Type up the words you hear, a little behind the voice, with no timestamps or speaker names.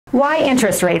Why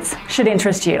interest rates should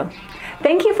interest you.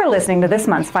 Thank you for listening to this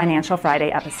month's Financial Friday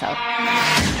episode.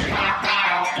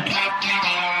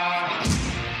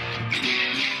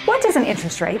 What does an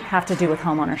interest rate have to do with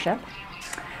home ownership?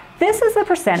 This is the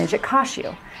percentage it costs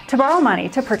you to borrow money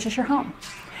to purchase your home.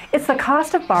 It's the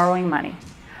cost of borrowing money.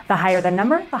 The higher the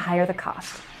number, the higher the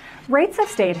cost. Rates have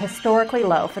stayed historically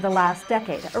low for the last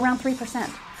decade, around 3%.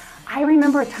 I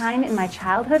remember a time in my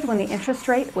childhood when the interest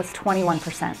rate was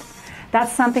 21%.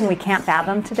 That's something we can't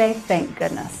fathom today, thank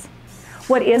goodness.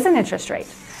 What is an interest rate?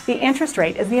 The interest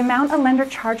rate is the amount a lender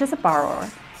charges a borrower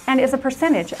and is a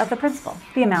percentage of the principal,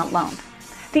 the amount loaned.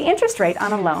 The interest rate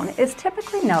on a loan is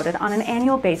typically noted on an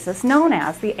annual basis known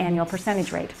as the annual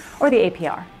percentage rate, or the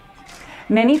APR.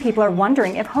 Many people are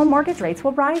wondering if home mortgage rates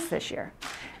will rise this year.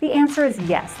 The answer is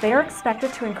yes, they are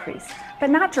expected to increase, but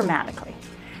not dramatically.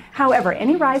 However,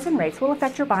 any rise in rates will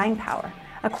affect your buying power.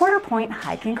 A quarter-point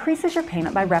hike increases your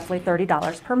payment by roughly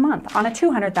 $30 per month on a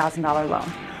 $200,000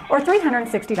 loan, or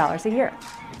 $360 a year.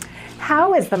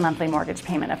 How is the monthly mortgage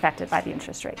payment affected by the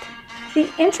interest rate? The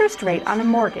interest rate on a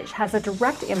mortgage has a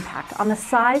direct impact on the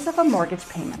size of a mortgage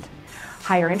payment.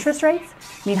 Higher interest rates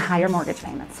mean higher mortgage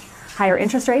payments. Higher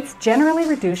interest rates generally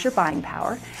reduce your buying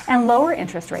power, and lower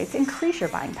interest rates increase your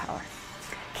buying power.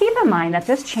 Keep in mind that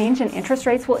this change in interest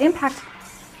rates will impact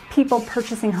people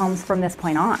purchasing homes from this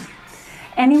point on.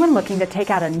 Anyone looking to take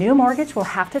out a new mortgage will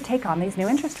have to take on these new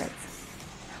interest rates.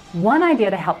 One idea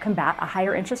to help combat a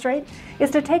higher interest rate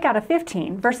is to take out a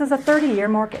 15 versus a 30-year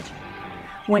mortgage.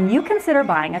 When you consider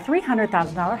buying a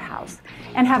 $300,000 house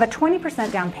and have a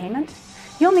 20% down payment,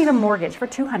 you'll need a mortgage for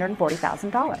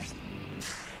 $240,000.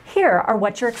 Here are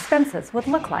what your expenses would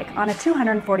look like on a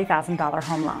 $240,000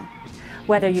 home loan,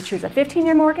 whether you choose a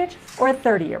 15-year mortgage or a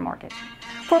 30-year mortgage.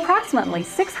 For approximately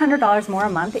 $600 more a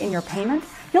month in your payment,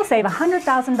 you'll save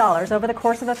 $100,000 over the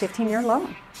course of a 15-year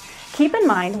loan. Keep in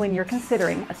mind when you're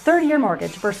considering a 30-year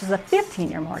mortgage versus a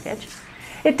 15-year mortgage,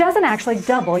 it doesn't actually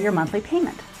double your monthly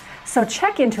payment. So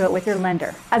check into it with your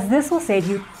lender, as this will save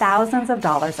you thousands of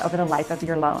dollars over the life of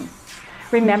your loan.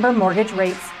 Remember, mortgage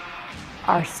rates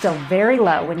are still very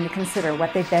low when you consider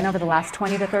what they've been over the last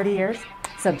 20 to 30 years.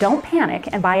 So don't panic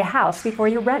and buy a house before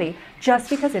you're ready just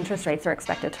because interest rates are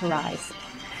expected to rise.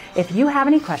 If you have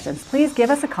any questions, please give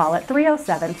us a call at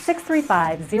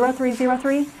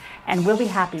 307-635-0303 and we'll be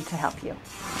happy to help you.